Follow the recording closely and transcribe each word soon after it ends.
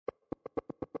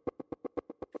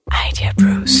Media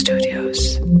Pro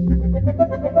Studios.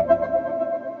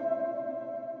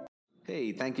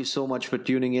 Hey, thank you so much for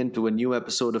tuning in to a new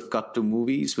episode of Cut to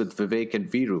Movies with Vivek and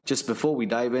Viru. Just before we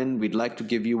dive in, we'd like to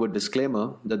give you a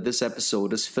disclaimer that this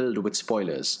episode is filled with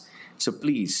spoilers. So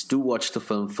please do watch the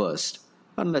film first.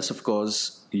 Unless, of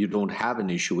course, you don't have an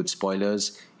issue with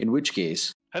spoilers, in which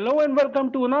case... Hello and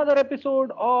welcome to another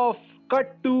episode of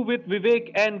Cut to with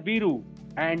Vivek and Viru.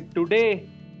 And today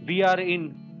we are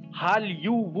in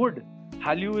Hallyu.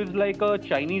 Hallyu is like a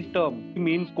Chinese term. It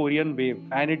means Korean wave.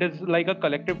 And it is like a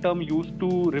collective term used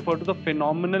to refer to the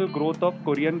phenomenal growth of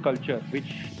Korean culture,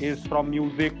 which is from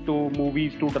music to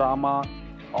movies to drama,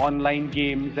 online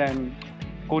games and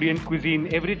Korean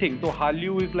cuisine, everything. So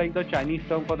Hallyu is like the Chinese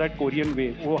term for that Korean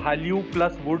wave. वो Hallyu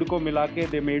plus wood को मिला के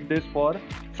they made this for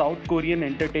South Korean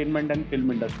entertainment and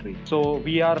film industry. So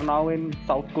we are now in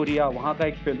South Korea. वहाँ का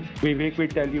एक film. Vivek will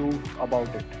tell you about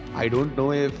it. I don't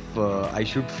know if I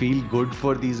should feel good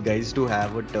for these guys to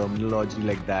have a terminology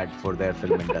like that for their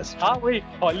film industry. हाँ वही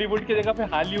Hollywood की जगह पे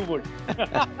Hollywood.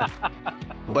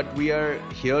 But we are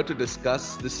here to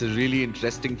discuss this really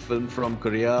interesting film from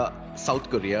Korea, South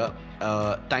Korea,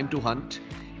 Time to Hunt.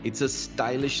 It's a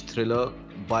stylish thriller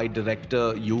by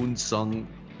director Yoon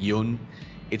Sung-yoon.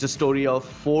 It's a story of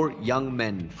 4 young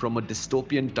men from a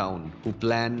dystopian town who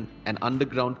plan an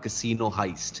underground casino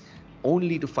heist,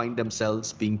 only to find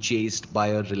themselves being chased by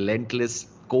a relentless,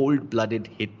 cold-blooded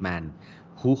hitman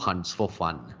who hunts for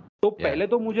fun. तो पहले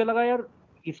तो मुझे लगा यार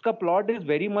इसका plot is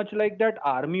very much like that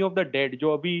army of the dead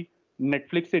जो अभी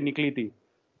Netflix से निकली थी.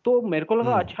 तो मेरे को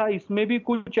लगा अच्छा इसमें भी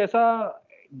कुछ ऐसा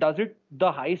does it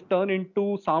the heist turn into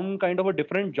some kind of a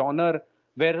different genre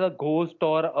where a ghost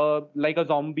or like a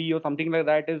zombie or something like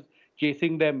that is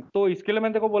chasing them. तो इसके लिए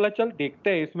मैंने तेरे को बोला चल देखते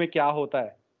हैं इसमें क्या होता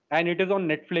है. And it is on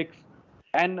Netflix.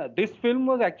 And this film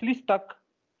was actually stuck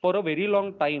for a very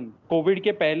long time. COVID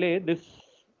के पहले this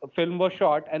film was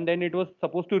shot and then it was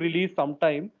supposed to release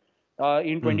sometime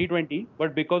in 2020.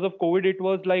 But because of COVID it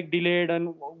was like delayed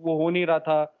and वो हो नहीं रहा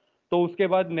था. तो उसके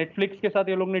बाद Netflix के साथ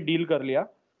ये लोग ने deal कर लिया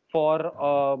for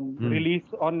release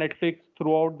on Netflix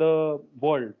throughout the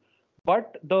world.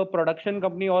 But the production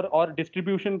company or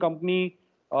distribution company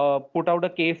put out a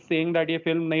case saying that ये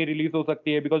film नहीं release हो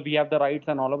सकती है because we have the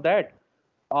rights and all of that.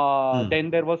 Then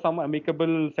there was some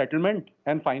amicable settlement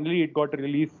and finally it got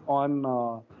released on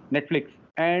Netflix.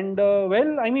 And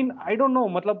well, I mean, I don't know,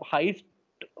 मतलब heist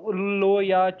लो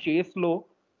या chase low,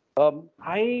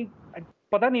 I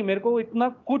पता नहीं मेरे को इतना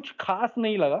कुछ खास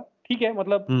नहीं लगा. ठीक है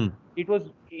मतलब it was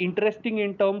interesting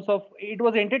in terms of it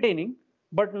was entertaining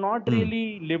but not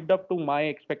really lived up to my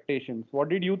expectations. What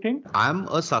did you think? I'm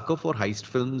a sucker for heist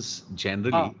films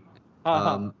generally.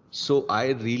 So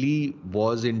I really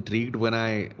was intrigued when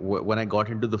I got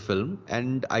into the film,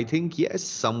 and I think yes,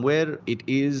 somewhere it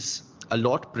is a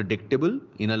lot predictable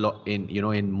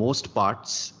in most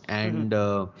parts, and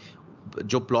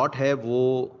जो plot है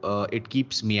वो it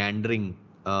keeps meandering.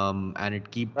 And it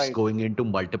keeps going into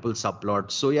multiple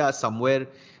subplots. So yeah, somewhere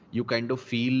you kind of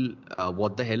feel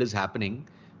what the hell is happening.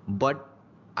 But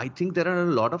I think there are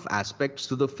a lot of aspects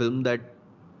to the film that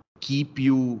keep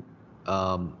you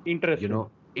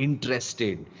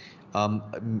interested.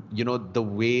 The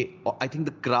way, I think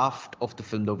the craft of the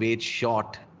film, the way it's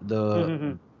shot,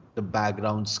 the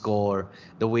background score,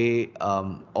 the way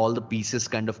all the pieces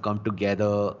kind of come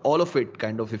together, all of it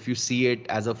kind of, if you see it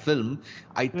as a film,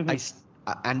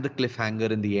 and the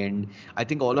cliffhanger in the end, I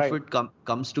think all of it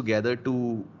comes together to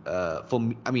for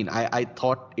me. I mean, I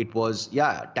thought it was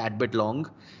a tad bit long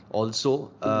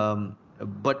also,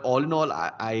 but all in all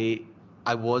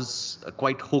I was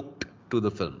quite hooked to the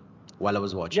film while I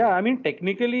was watching. I mean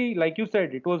technically like you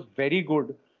said it was very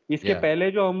good. इसके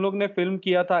पहले जो हम लोग ने film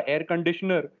किया था air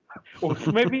conditioner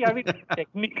उसमें भी I mean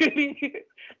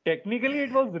technically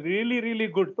it was really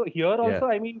good. So here also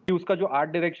I mean उसका जो आर्ट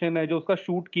डायरेक्शन है जो उसका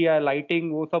शूट किया है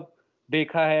लाइटिंग वो सब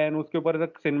देखा है and उसके ऊपर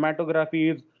cinematography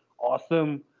is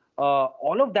awesome.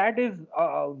 All of that is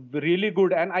really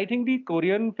good, and I think the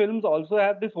Korean films also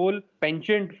have this whole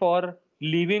penchant for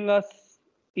leaving us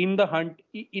in the hunt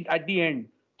at the end.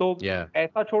 तो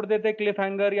ऐसा छोड़ देते क्लिफ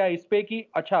हैंगर या इस पे कि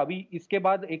अच्छा अभी इसके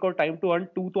बाद एक और टाइम टू हंट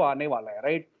 2 तो आने वाला है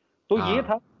राइट. तो ये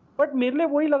था. बट मेरे लिए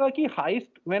वही लगा कि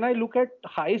heist when I look at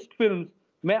heist films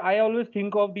मैं I always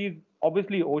think of these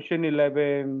obviously Ocean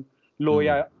 11 लो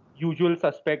या यूजुअल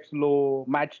सस्पेक्ट्स लो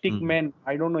matchstick man.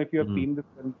 I don't know if you have seen this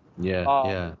film.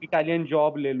 Italian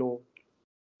job ले लो.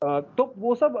 तो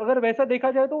वो सब अगर वैसा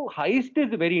देखा जाए तो हाइस्ट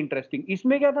इज वेरी इंटरेस्टिंग.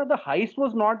 इसमें क्या था the heist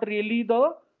was not really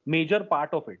the major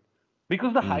part of it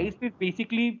because the heist is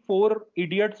basically 4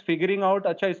 idiots figuring out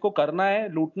अच्छा इसको करना है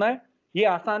लूटना है ये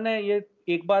आसान है ये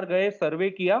एक बार गए सर्वे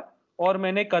किया और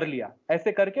मैंने कर लिया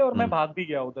ऐसे करके और मैं भाग भी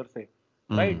गया उधर से,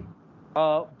 right?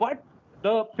 But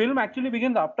the film actually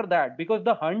begins after that because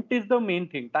the hunt is the main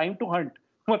thing, time to hunt.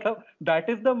 मतलब that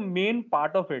is the main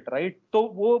part of it, right? तो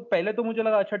वो पहले तो मुझे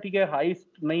लगा अच्छा ठीक है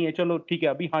heist नहीं है, चलो ठीक है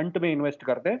अभी hunt में invest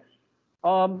करते हैं.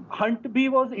 Hunt भी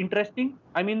was interesting.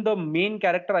 I mean the main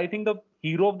character, I think the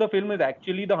hero of the film is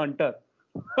actually the hunter.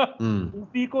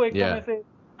 उसी को एकदम ऐसे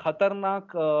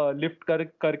खतरनाक लिफ्ट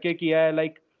करके किया है,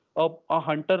 लाइक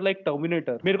हंटर लाइक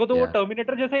टर्मिनेटर. मेरे को तो वो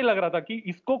टर्मिनेटर जैसा ही लग रहा था कि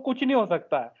इसको कुछ नहीं हो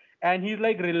सकता है. And he's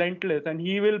like relentless and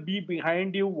he will be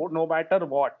behind you no matter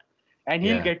what and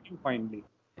he'll get you finally.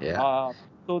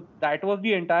 So that was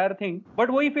the entire thing. But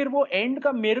वही फिर वो end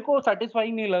का मेरे को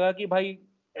satisfying नहीं लगा कि भाई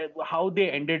how they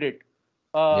ended it.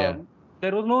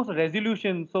 There was no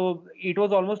resolution, so it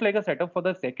was almost like a setup for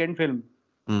the second film.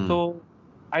 So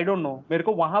I don't know, मेरे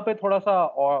को वहां पे थोड़ा सा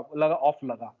off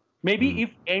लगा. Maybe if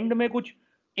end में कुछ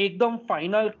एकदम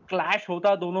final clash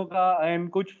होता दोनों का and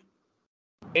कुछ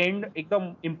एंड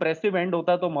एकदम impressive एंड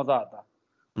होता तो मजा आता.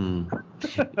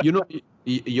 You know,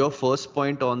 your first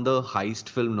point on the heist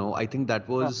film, no, I think that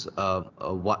was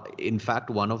in fact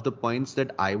one of the points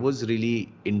that I was really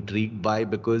intrigued by,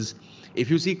 because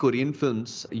if you see Korean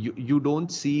films, you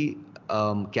don't see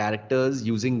characters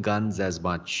using guns as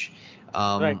much.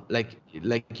 Right. Like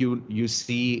you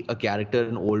see a character,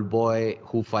 an old boy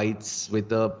who fights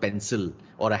with a pencil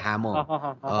or a hammer,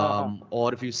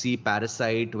 or if you see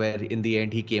Parasite, where in the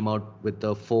end he came out with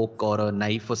a fork or a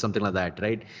knife or something like that,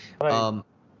 right?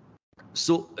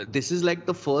 So this is like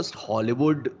the first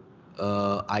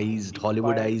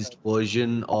Hollywoodized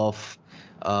version of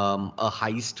a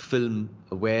heist film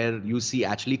where you see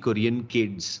actually Korean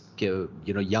kids,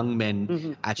 young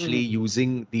men actually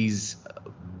using these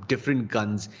different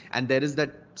guns, and there is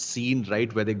that scene,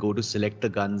 right, where they go to select the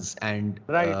guns, and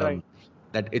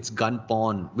that it's gun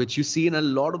pawn, which you see in a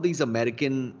lot of these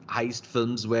American heist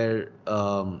films where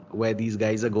these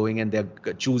guys are going and they're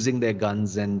choosing their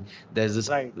guns, and there's this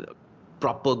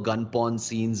proper gun pawn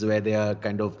scenes where they are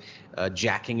kind of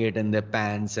jacking it in their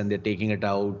pants and they're taking it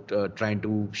out, trying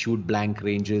to shoot blank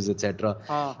ranges, etc.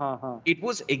 It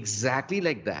was exactly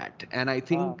like that, and I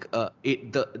think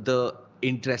the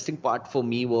interesting part for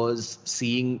me was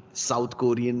seeing South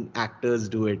Korean actors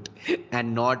do it,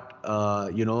 and not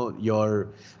your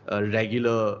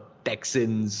regular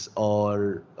Texans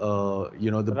or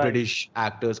the British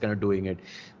actors kind of doing it.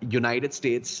 United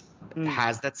States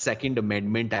has that Second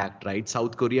Amendment Act, right?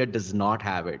 South Korea does not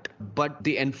have it, but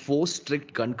they enforce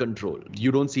strict gun control.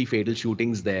 You don't see fatal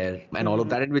shootings there and all of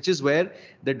that, and which is where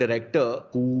the director,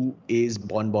 who is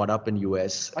brought up in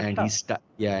US, and he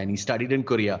studied in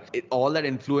Korea. All that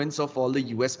influence of all the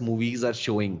US movies are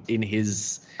showing in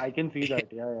his. I can see that,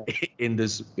 in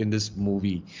this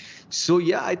movie. So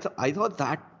yeah, I thought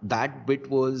that bit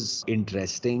was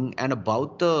interesting. And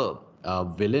about the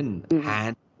villain,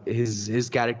 and his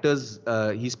characters,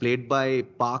 he's played by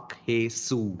Park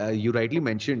Hae-soo. You rightly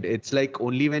mentioned, it's like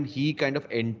only when he kind of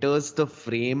enters the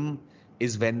frame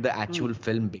is when the actual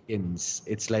film begins.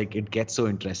 It's like it gets so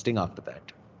interesting after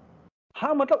that.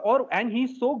 हाँ मतलब और and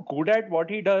he's so good at what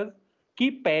he does कि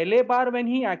पहले बार when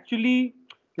he actually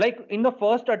like in the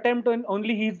first attempt when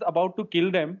only he's about to kill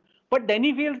them, but then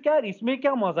he feels क्या इसमें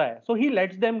क्या मजा है, so he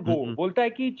lets them go. बोलता है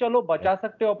कि चलो बचा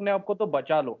सकते हो अपने आप को तो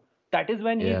बचा लो. That is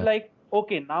when he's like,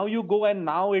 okay, now you go and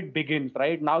now it begins,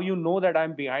 right? Now you know that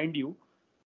I'm behind you.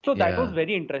 So that was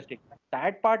very interesting.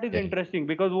 That part is interesting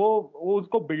because वो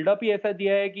उसको build up ही ऐसा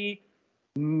दिया है कि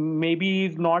maybe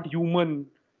he's not human,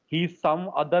 he's some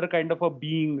other kind of a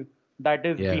being that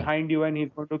is behind you and he's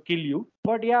going to kill you.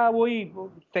 But yeah, वही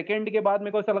second के बाद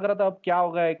मेरे को ऐसा लग रहा था अब क्या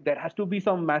होगा, there has to be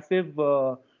some massive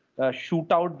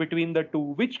shootout between the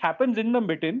two, which happens in the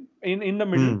middle.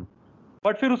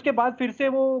 But फिर उसके बाद फिर से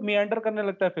वो meander करने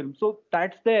लगता है film. So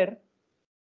that's there.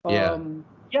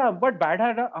 But Bad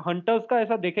Hunters का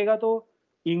ऐसा देखेगा तो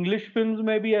English films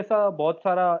में भी ऐसा बहुत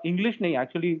सारा, English नहीं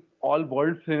actually all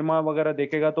world cinema वगैरह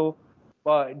देखेगा तो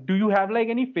do you have like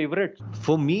any favorites?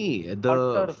 For me,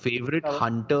 the favorite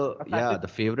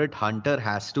hunter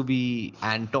has to be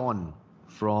Anton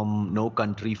from No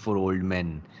Country for Old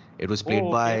Men. It was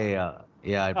played by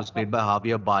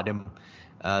Javier Bardem,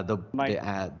 the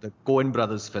Coen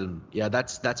brothers film. Yeah,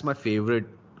 that's my favorite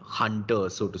hunter,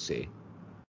 so to say.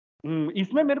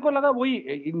 इसमें मेरे को लगा वही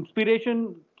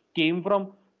inspiration came from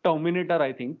Terminator,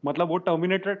 I think. मतलब वो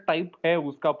Terminator type है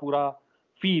उसका पूरा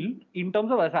feel. In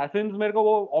terms of assassins, मेरे को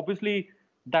वो obviously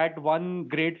that one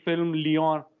great film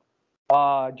Leon,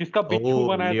 जिसका बिच्छू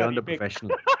बनाया था. Leon the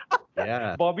Professional.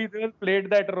 Yeah. Bobby Deol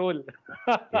played that role.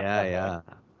 Yeah.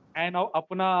 And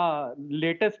अपना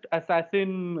latest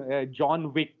assassin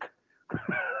John Wick.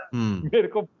 मेरे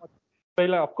को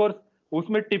पहला ऑफ कोर्स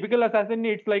उसमें टिपिकल असैसिन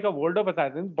नहीं, it's like a world of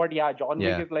assassins, but yeah John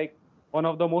Wick is like one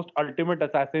of the most ultimate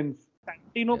assassins.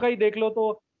 Tarantino का ही देख लो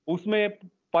तो उसमें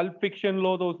पल्प फिक्शन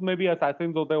लो तो उसमें भी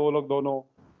असैसिन्स होते हैं वो लोग दोनों.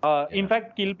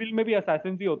 इनफैक्ट किल बिल में भी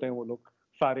असैसिन्स ही होते हैं वो लोग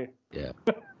सारे.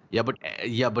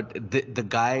 but the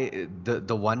guy,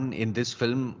 the one in this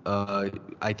film,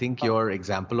 I think your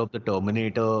example of the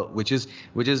Terminator, which is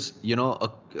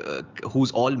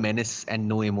who's all menace and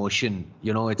no emotion.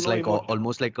 It's No like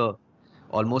emotion.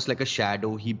 almost like a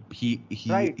shadow.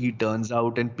 He turns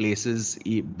out in places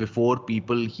before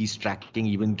people he's tracking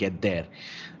even get there.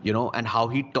 And how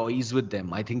he toys with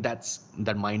them. I think that's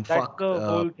that mind fuck the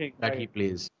whole thing that he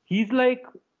plays. He's like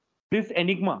this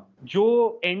enigma जो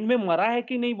and में मरा है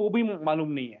कि नहीं वो भी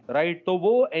मालूम नहीं है, राइट? तो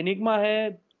वो एनिग्मा है,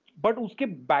 बट उसके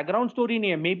बैकग्राउंड स्टोरी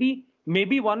नहीं है. May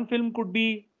be one film could be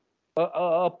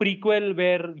prequel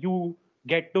where you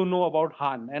get to know about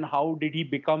हान and how did he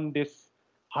become this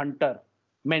Hunter,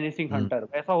 menacing Hunter.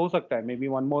 ऐसा हो सकता है, may be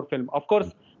one more film. Of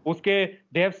course उसके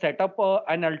they have set up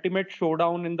an ultimate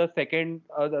showdown in the second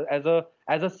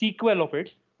as a sequel of it,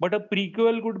 but a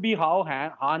prequel could be how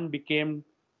हान became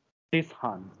this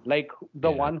Han, like the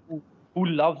one who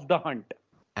loves the hunt.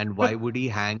 And why would he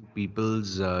hang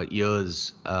people's ears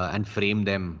and frame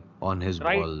them on his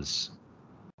walls?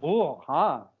 Oh,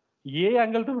 हाँ, ये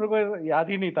angle तो मेरे को याद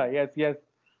ही नहीं था. Yes,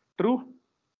 true.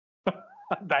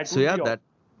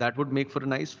 that would make for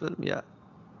a nice film.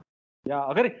 Yeah,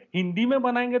 अगर हिंदी में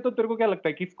बनाएंगे तो तेरे को क्या लगता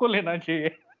है किसको लेना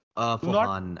चाहिए? For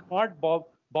Han. Not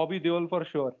Bobby Deol for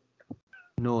sure.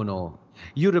 No.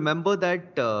 You remember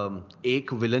that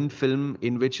एक villain film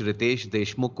in which Ritesh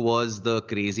Deshmukh was the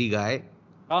crazy guy?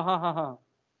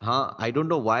 I don't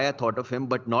know why I thought of him,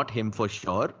 but not him for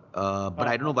sure. But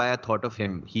I don't know why I thought of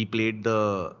him. He played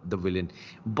the villain.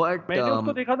 But मैंने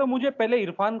उसको देखा तो मुझे पहले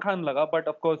इरफान खान लगा,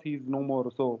 but of course he's no more.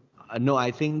 So no,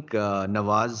 I think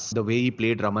Nawaz, the way he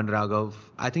played Raman Raghav,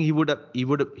 I think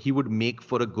he would make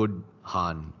for a good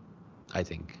Han. I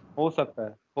think. हो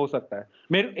सकता है.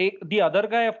 मेरे एक the other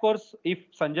guy, of course, if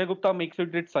Sanjay Gupta makes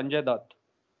it, it's Sanjay Dutt.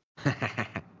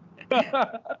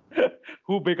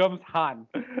 Who becomes Han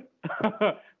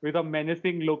with a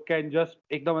menacing look and just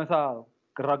एकदम ऐसा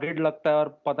rugged लगता है और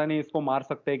पता नहीं इसको मार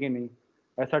सकते हैं कि नहीं,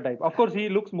 ऐसा type. Of course, he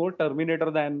looks more Terminator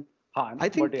than Han. I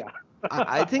think, but yeah.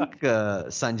 I think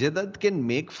Sanjay Dutt can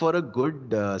make for a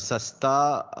good Sasta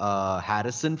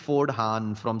Harrison Ford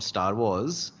Han from Star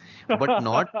Wars, but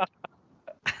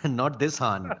not this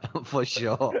Han for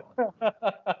sure.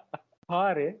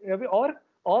 हाँ रे, अभी और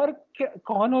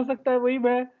कौन हो सकता है, वही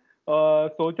मैं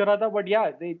सोच रहा था. बट या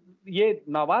ये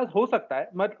नवाज हो सकता है.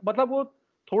 मतलब वो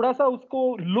थोड़ा सा उसको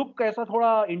लुक ऐसा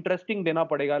थोड़ा इंटरेस्टिंग देना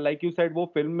पड़ेगा. लाइक यू सेड, वो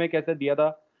फिल्म में कैसे दिया था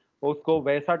उसको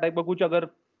वैसा टाइप का कुछ अगर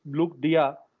लुक दिया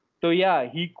तो या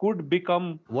he could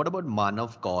become. What about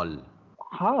मानव कौल?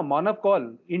 हाँ, मानव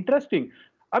Kaul interesting.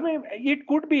 I mean, it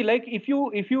could be like if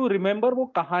you remember वो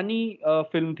कहानी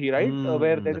फिल्म थी, right?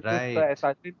 Where there is this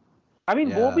assassin. I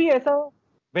mean, वो भी ऐसा,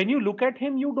 when you look at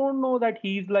him, you don't know that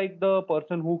he's like the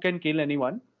person who can kill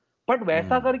anyone. But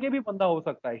वैसा करके भी बंदा हो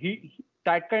सकता है.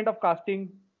 That kind of casting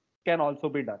can also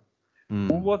be done.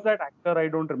 Who was that actor? I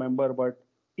don't remember, but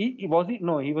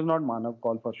no, he was not Manav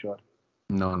Kaul for sure.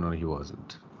 No, he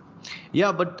wasn't.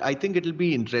 Yeah, but I think it'll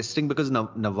be interesting because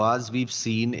Nawaz we've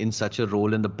seen in such a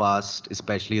role in the past,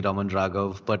 especially Raman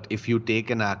Raghav. But if you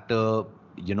take an actor,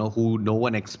 who no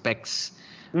one expects,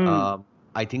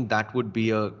 I think that would be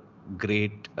a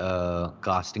great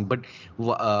casting. But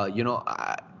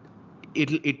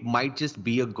it might just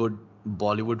be a good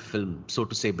Bollywood film, so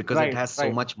to say, because it has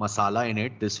so much masala in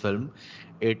it. This film,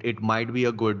 it might be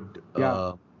a good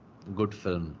good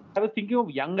film. I was thinking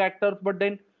of young actors, but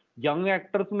then young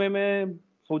actors में मैं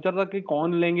सोच रहा था कि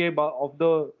कौन लेंगे of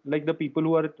the people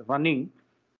who are running.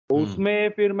 उसमें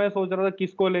फिर मैं सोच रहा था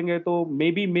किसको लेंगे. तो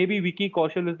maybe Vicky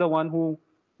Kaushal is the one who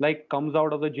like comes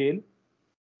out of the jail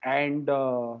and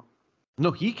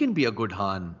no, he can be a good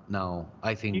Han now,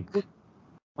 I think.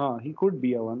 He could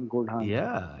be a one good Han.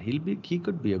 Yeah, he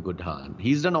could be a good Han.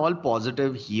 He's done all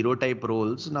positive hero type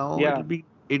roles. Now it'll be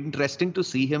interesting to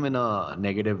see him in a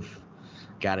negative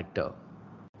character.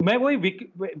 मैं वही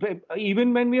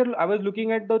even when I was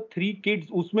looking at the three kids,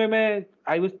 उसमें मैं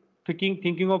I was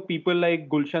thinking of people like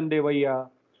Gulshan Devaiya.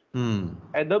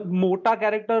 And the Mota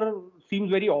character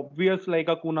seems very obvious, like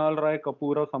a Kunal Rai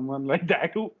Kapoor or someone like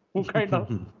that who kind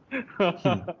of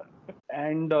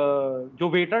and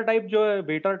जो waiter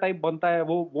type बनता है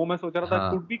वो मैं सोच रहा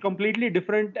था could be completely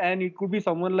different and it could be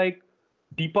someone like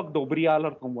Deepak Dobriyal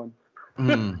or someone.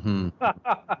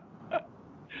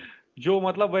 जो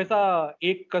मतलब वैसा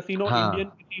एक कसिनो इंडियन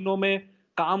कसिनो में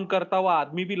काम करता हुआ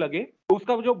आदमी भी लगे,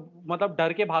 उसका जो मतलब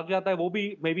डर के भाग जाता है वो भी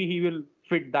maybe he will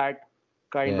fit that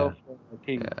kind of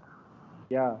thing.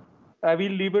 Yeah. I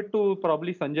will leave it to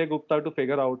probably Sanjay Gupta to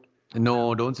figure out.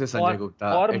 No, don't say Sanjay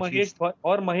Gupta.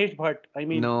 Or Mahesh Bhatt. I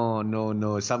mean,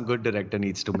 no. Some good director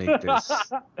needs to make this.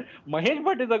 Mahesh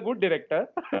Bhatt is a good director.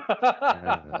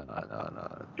 No.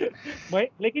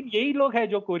 लेकिन यही लोग हैं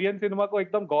जो Korean cinema को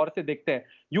एकदम गौर से देखते हैं.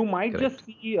 You might just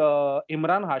see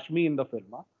Imran Hashmi in the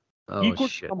film. He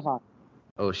could come on.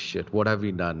 Oh shit! What have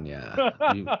we done? Yeah.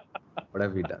 What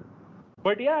have we done?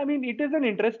 But yeah, I mean, it is an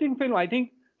interesting film. I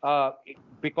think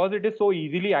because it is so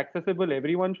easily accessible,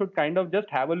 everyone should kind of just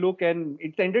have a look, and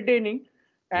it's entertaining,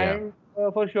 and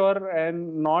for sure,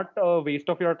 and not a waste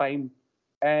of your time.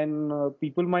 And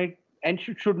people might and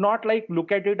should not like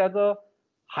look at it as a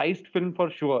heist film for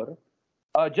sure.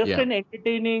 Just an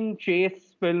entertaining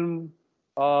chase film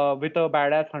with a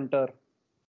badass hunter,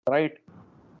 right?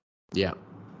 Yeah,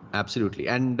 absolutely,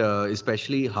 and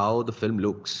especially how the film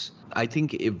looks. I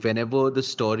think whenever the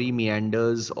story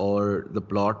meanders or the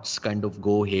plots kind of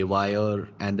go haywire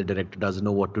and the director doesn't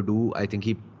know what to do, I think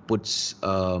he puts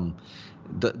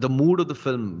the mood of the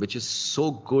film, which is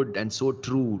so good and so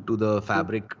true to the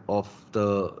fabric of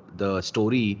the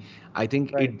story. I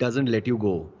think it doesn't let you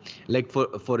go. Like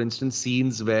for instance,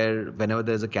 scenes where whenever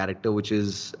there's a character which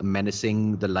is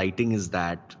menacing, the lighting is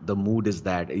that, the mood is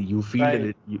that, you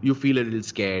feel you feel a little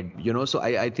scared, you know. So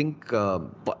I think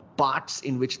parts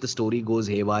in which the story goes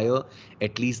haywire,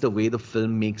 at least the way the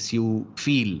film makes you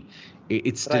feel,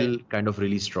 it's still kind of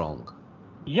really strong.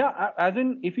 Yeah, as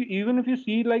in if you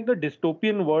see like the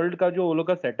dystopian world का जो वो लोग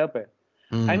का setup है,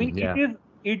 I mean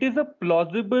it is a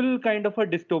plausible kind of a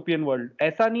dystopian world.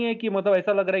 ऐसा नहीं है कि मतलब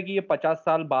ऐसा लग रहा है कि ये 50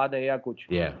 साल बाद है या कुछ.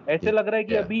 ऐसे लग रहा है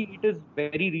कि अभी it is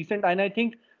very recent, and I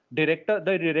think the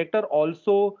director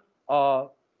also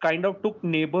kind of took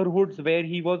neighborhoods where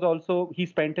he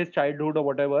spent his childhood or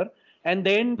whatever, and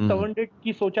then turned it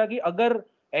कि सोचा कि अगर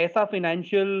ऐसा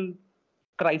financial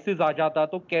crisis आ जाता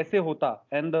तो कैसे होता,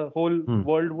 and the whole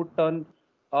world would turn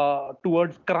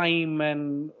towards crime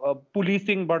and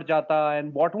policing बढ़ जाता,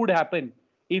 and what would happen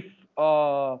if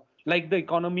like the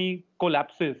economy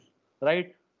collapses,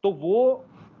 right? तो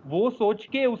वो सोच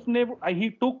के उसने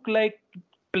he took like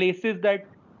places that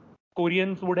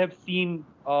Koreans would have seen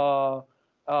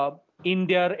in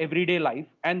their everyday life,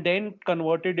 and then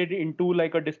converted it into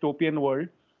like a dystopian world.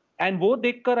 And वो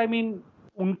देखकर I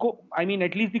mean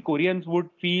at least the Koreans would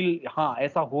feel हाँ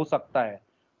ऐसा हो सकता है.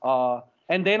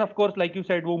 And then of course like you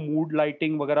said वो mood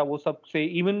lighting वगैरह वो सब से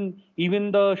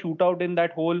even the shootout in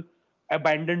that whole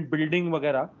abandoned building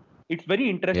वगैरह, it's very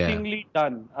interestingly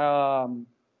done.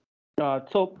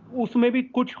 So उसमें भी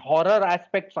कुछ horror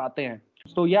aspects आते हैं.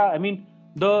 So yeah, I mean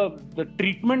the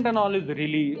treatment and all is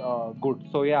really good.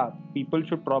 So yeah, people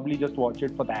should probably just watch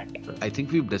it for that. I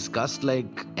think we've discussed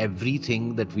like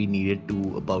everything that we needed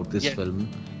to about this film.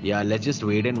 Yeah, let's just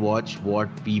wait and watch what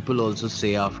people also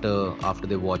say after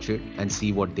they watch it and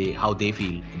see how they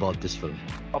feel about this film.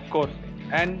 Of course.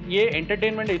 And ये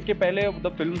entertainment है. इसके पहले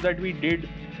the films that we did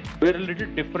were a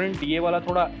little different. ये वाला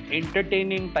थोड़ा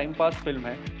entertaining time pass film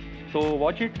है. So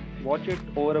watch it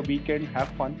over a weekend, have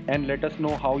fun, and let us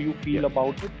know how you feel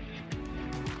about it.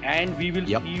 And we will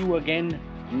see you again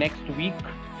next week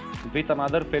with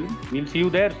another film. We'll see you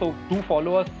there. So do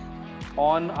follow us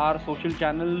on our social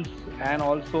channels and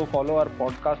also follow our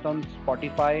podcast on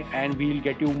Spotify, and we'll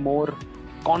get you more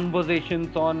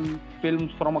conversations on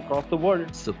films from across the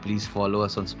world. So please follow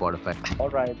us on Spotify. All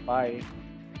right, bye.